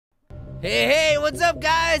Hey, what's up,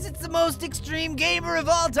 guys? It's the most extreme gamer of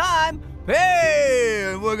all time,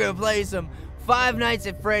 Pear! We're gonna play some Five Nights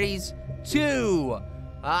at Freddy's 2.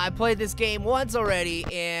 I played this game once already,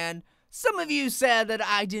 and some of you said that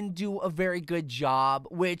I didn't do a very good job,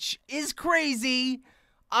 which is crazy.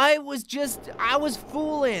 I was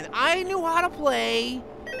fooling. I knew how to play.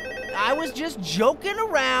 I was just joking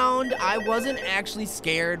around. I wasn't actually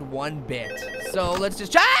scared one bit. So let's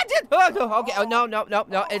just try. Okay. Oh, no.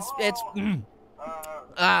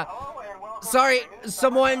 Sorry.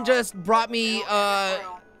 Someone just brought me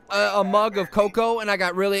a mug of cocoa, and I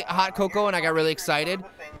got really hot cocoa, and I got really excited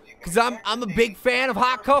because I'm a big fan of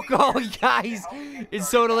hot cocoa, guys. It's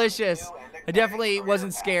so delicious. I definitely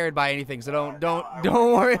wasn't scared by anything, so don't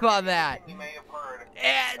worry about that.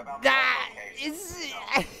 And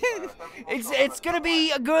it's gonna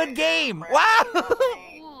be a good game. Wow!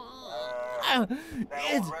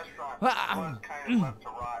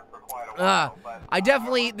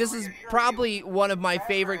 This is probably one of my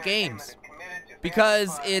favorite games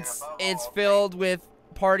because it's filled with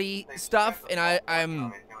party stuff, and I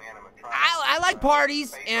like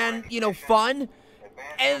parties and fun.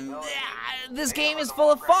 And this game is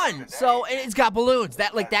full of fun. So, and it's got balloons.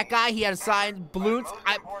 That guy, he had assigned balloons.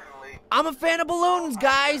 I'm a fan of balloons,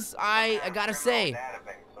 guys. I gotta say.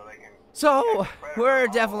 So, we're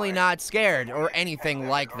definitely not scared or anything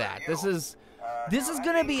like that. This is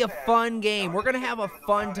gonna be a fun game. We're gonna have a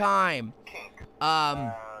fun time.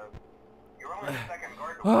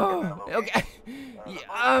 Okay.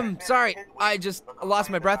 Sorry. I just lost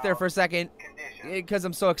my breath there for a second because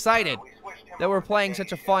I'm so excited that we're playing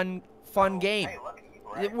such a fun game.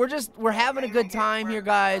 We're having a good time here,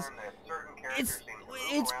 guys.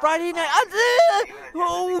 It's Friday night.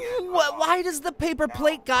 Why does the paper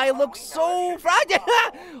plate guy look so Friday?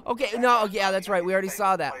 Okay, no, yeah, that's right. We already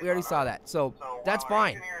saw that. So that's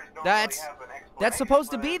fine. That's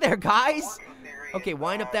supposed to be there, guys. Okay,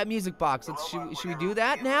 wind up that music box. Should we do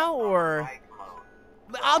that now, or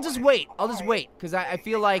I'll just wait because I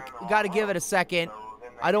feel like we got to give it a second.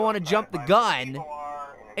 I don't want to jump the gun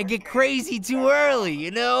and get crazy too early,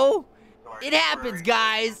 It happens,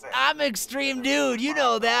 guys. I'm an extreme dude. You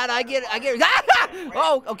know that. I get.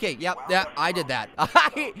 Oh, okay. Yep. Yeah, I did that.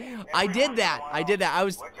 I did that.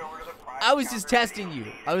 I was just testing you.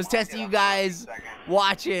 I was testing you guys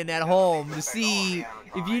watching at home to see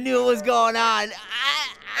if you knew what was going on.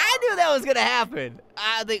 I knew that was gonna happen.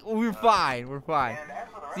 I think we're fine.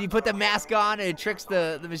 So you put the mask on and it tricks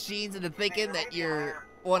the machines into thinking that you're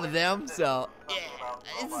one of them. So yeah,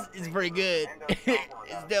 it's pretty good.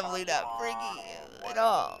 It's definitely not freaky at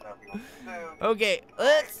all. Okay,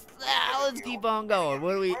 let's keep on going.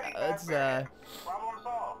 What do we? Let's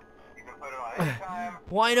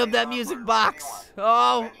wind up that music box.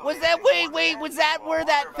 Oh, was that? Wait, was that where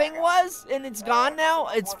that thing was? And it's gone now?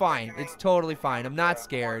 It's fine. It's totally fine. I'm not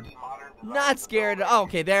scared. Oh,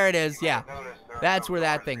 okay, there it is. Yeah, that's where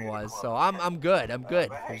that thing was. So I'm good.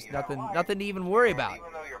 There's nothing to even worry about.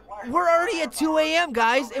 We're already at 2 a.m.,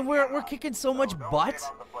 guys, and we're kicking so much butt.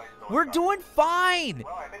 We're doing fine.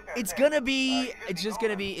 It's gonna be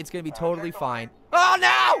totally fine. Oh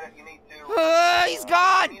no! He's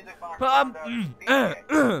gone.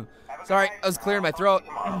 Sorry, I was clearing my throat.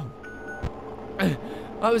 I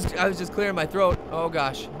was just clearing my throat. Oh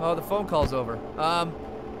gosh. Oh, the phone call's over.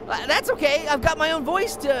 That's okay. I've got my own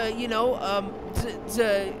voice to,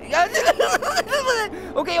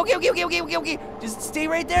 Okay. Just stay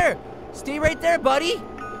right there. Stay right there, buddy.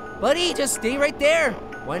 Just stay right there.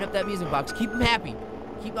 Wind up that music box. Keep him happy.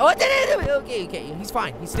 Okay. He's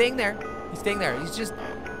fine. He's staying there.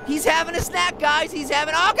 He's having a snack, guys.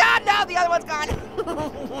 Oh God, no, the other one's gone.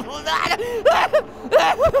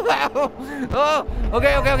 Oh,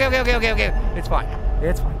 okay. It's fine.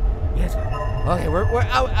 Okay, we're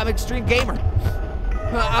out. I'm extreme gamer.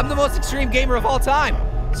 I'm the most extreme gamer of all time.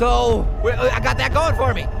 So I got that going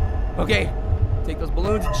for me. Okay, take those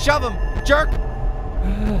balloons and shove them, jerk.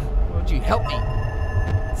 Why don't you help me? No,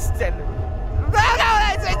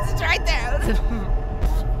 it's right there.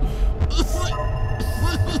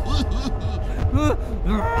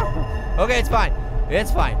 Okay, it's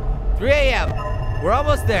fine. 3 a.m. We're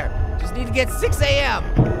almost there. Just need to get 6 a.m.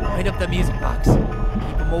 Wind up the music box.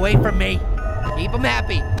 Keep him away from me. Keep him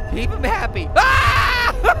happy.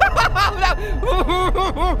 Ah!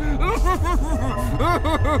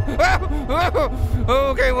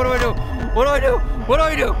 Okay, what do I do?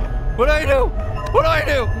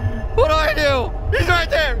 He's right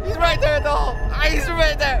there. At the hole. He's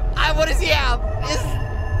right there. What does he have?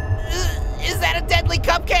 Is that a deadly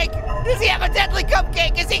cupcake? Does he have a deadly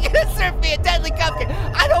cupcake? Is he gonna serve me a deadly cupcake?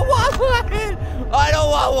 I don't want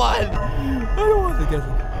one. don't want to get it.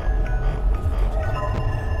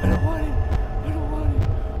 I don't want it. I don't want it.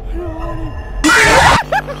 I don't want it.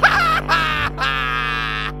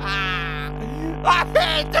 I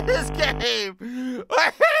hate this game.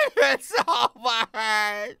 I hate it so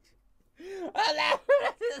much.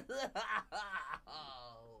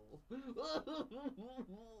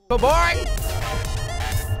 So boring.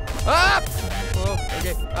 Up. Oh,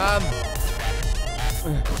 okay.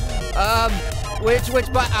 Which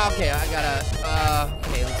button? Okay, I gotta.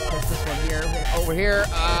 Okay, let's press this one here. Over here.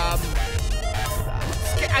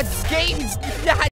 Skating's not.